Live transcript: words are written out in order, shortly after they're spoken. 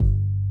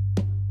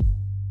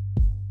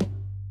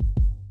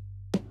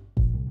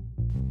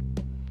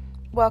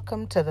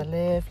Welcome to the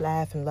Live,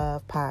 Laugh, and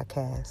Love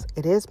podcast.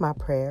 It is my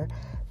prayer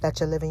that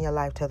you're living your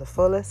life to the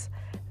fullest,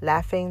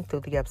 laughing through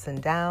the ups and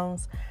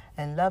downs,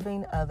 and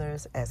loving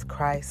others as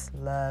Christ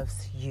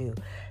loves you.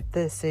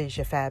 This is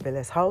your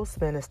fabulous host,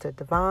 Minister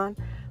Devon,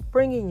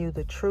 bringing you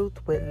the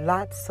truth with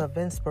lots of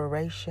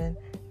inspiration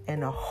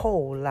and a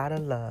whole lot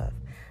of love.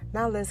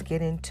 Now let's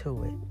get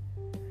into it.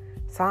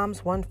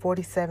 Psalms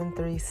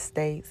 147:3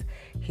 states,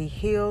 He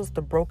heals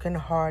the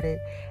brokenhearted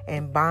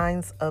and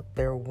binds up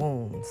their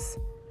wounds.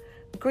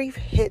 Grief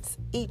hits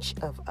each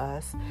of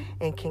us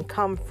and can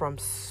come from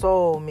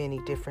so many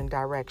different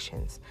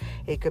directions.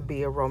 It could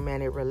be a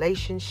romantic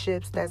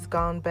relationship that's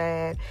gone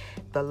bad,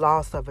 the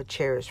loss of a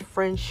cherished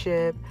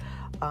friendship,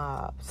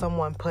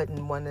 someone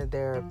putting one of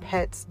their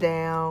pets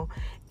down,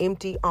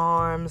 empty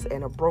arms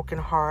and a broken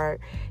heart.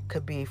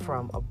 Could be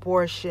from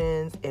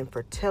abortions,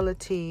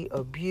 infertility,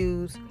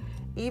 abuse,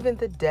 even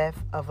the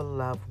death of a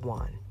loved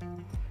one.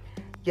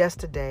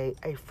 Yesterday,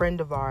 a friend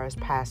of ours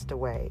passed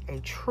away, a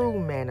true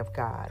man of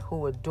God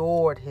who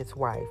adored his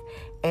wife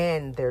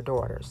and their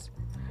daughters.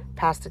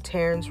 Pastor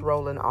Terrence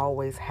Rowland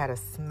always had a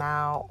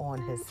smile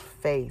on his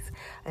face,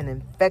 an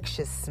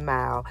infectious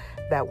smile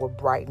that would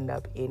brighten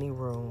up any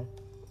room.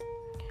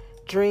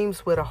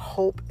 Dreams with a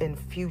hope and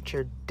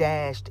future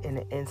dashed in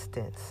an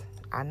instant.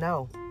 I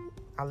know,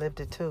 I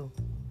lived it too.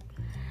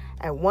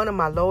 At one of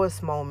my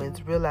lowest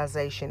moments,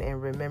 realization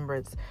and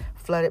remembrance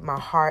flooded my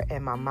heart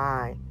and my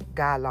mind.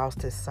 God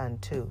lost his son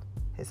too,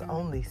 his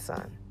only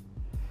son.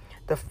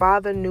 The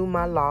Father knew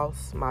my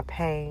loss, my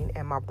pain,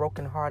 and my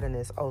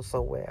brokenheartedness oh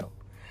so well.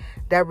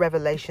 That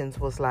revelation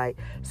was like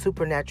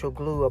supernatural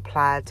glue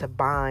applied to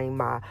bind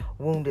my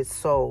wounded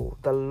soul.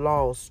 The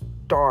lost,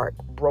 dark,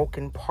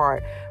 broken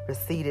part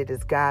receded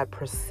as God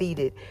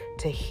proceeded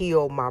to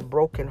heal my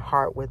broken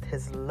heart with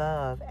his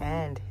love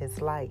and his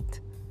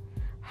light.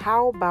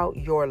 How about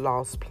your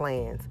lost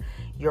plans,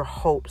 your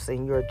hopes,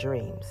 and your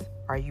dreams?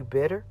 Are you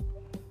bitter?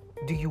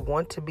 Do you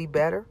want to be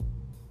better?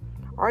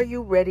 Are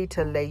you ready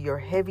to lay your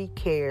heavy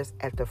cares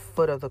at the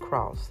foot of the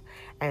cross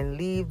and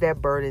leave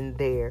that burden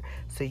there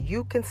so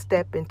you can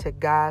step into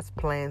God's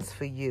plans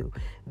for you?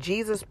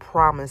 Jesus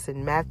promised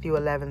in Matthew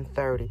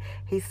 11:30,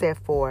 he said,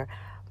 "For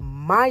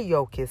my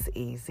yoke is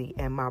easy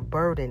and my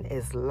burden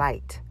is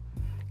light."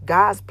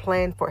 God's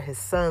plan for his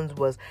sons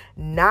was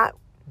not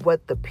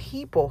what the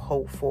people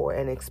hoped for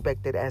and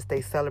expected as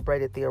they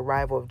celebrated the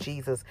arrival of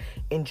Jesus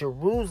in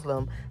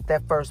Jerusalem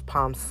that first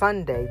Palm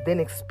Sunday, then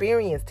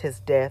experienced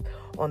his death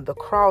on the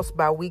cross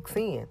by week's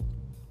end.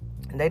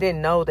 And they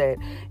didn't know that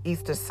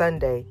Easter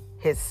Sunday,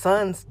 his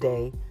son's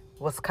day,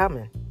 was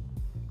coming.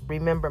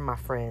 Remember, my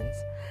friends,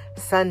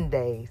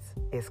 Sundays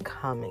is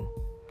coming.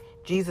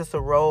 Jesus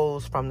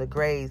arose from the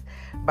grave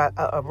by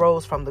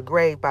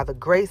the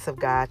grace of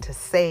God to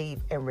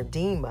save and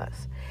redeem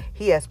us.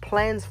 He has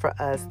plans for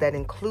us that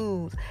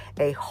includes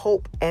a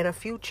hope and a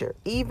future,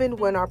 even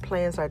when our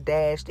plans are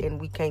dashed and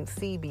we can't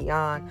see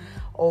beyond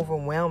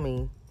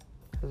overwhelming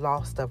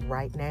loss of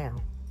right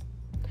now.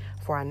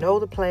 For I know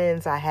the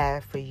plans I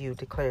have for you,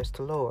 declares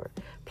the Lord.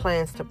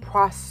 Plans to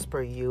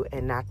prosper you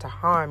and not to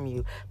harm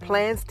you.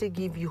 Plans to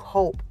give you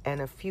hope and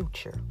a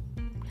future.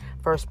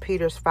 1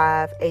 Peter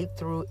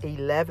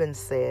 5:8-11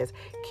 says,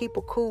 keep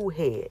a cool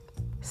head,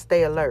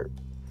 stay alert.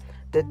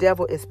 The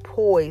devil is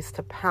poised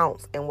to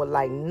pounce and would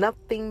like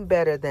nothing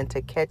better than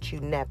to catch you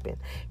napping.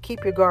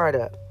 Keep your guard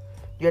up.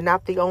 You're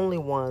not the only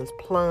ones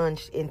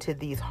plunged into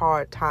these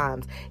hard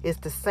times. It's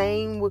the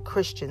same with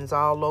Christians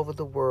all over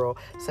the world,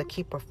 so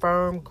keep a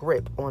firm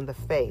grip on the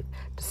faith.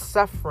 The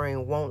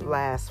suffering won't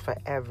last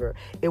forever.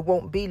 It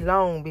won't be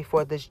long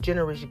before this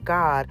generous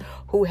God,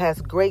 who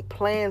has great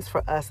plans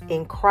for us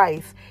in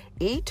Christ,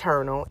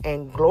 eternal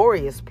and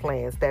glorious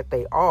plans that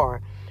they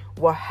are,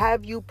 will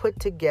have you put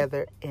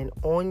together and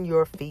on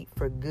your feet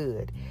for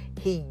good.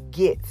 He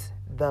gets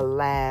the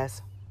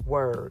last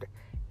word.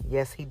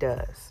 Yes, he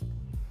does.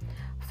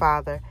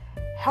 Father,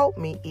 help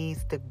me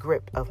ease the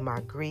grip of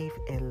my grief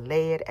and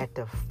lay it at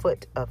the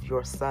foot of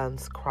your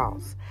son's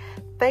cross.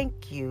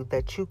 Thank you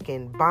that you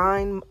can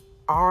bind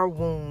our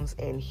wounds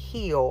and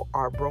heal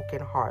our broken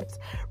hearts.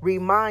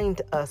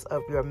 Remind us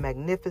of your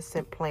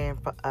magnificent plan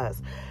for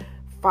us.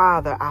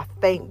 Father, I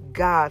thank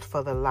God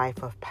for the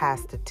life of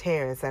Pastor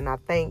Terrence, and I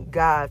thank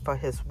God for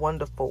his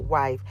wonderful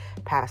wife,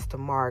 Pastor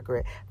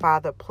Margaret.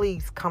 Father,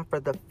 please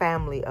comfort the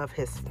family of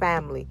his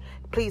family.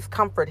 Please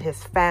comfort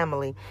his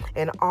family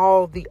and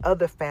all the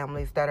other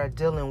families that are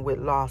dealing with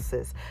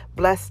losses.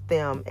 Bless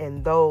them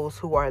and those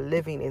who are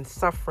living in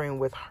suffering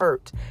with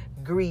hurt,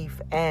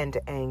 grief, and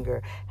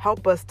anger.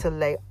 Help us to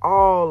lay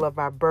all of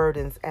our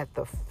burdens at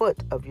the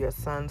foot of your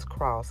son's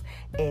cross.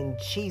 In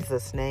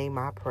Jesus' name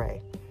I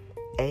pray.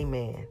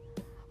 Amen.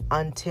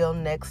 Until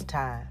next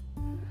time,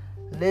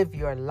 live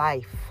your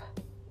life.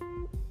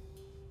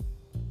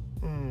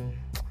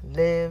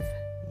 Live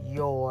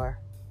your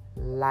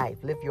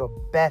life. Live your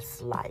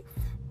best life.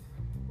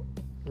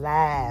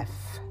 Laugh.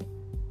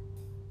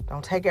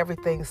 Don't take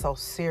everything so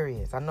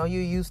serious. I know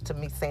you're used to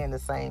me saying the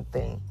same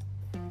thing.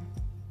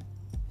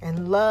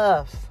 And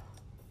love.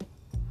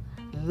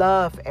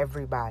 Love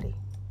everybody.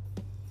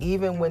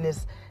 Even when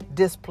it's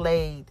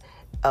displayed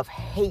of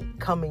hate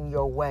coming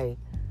your way,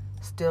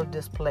 still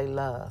display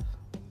love.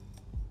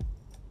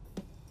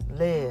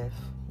 Live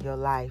your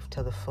life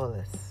to the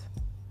fullest.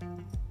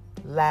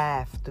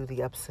 Laugh through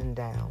the ups and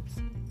downs.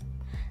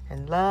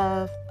 And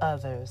love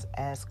others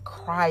as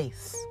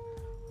Christ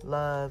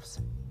loves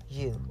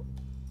you.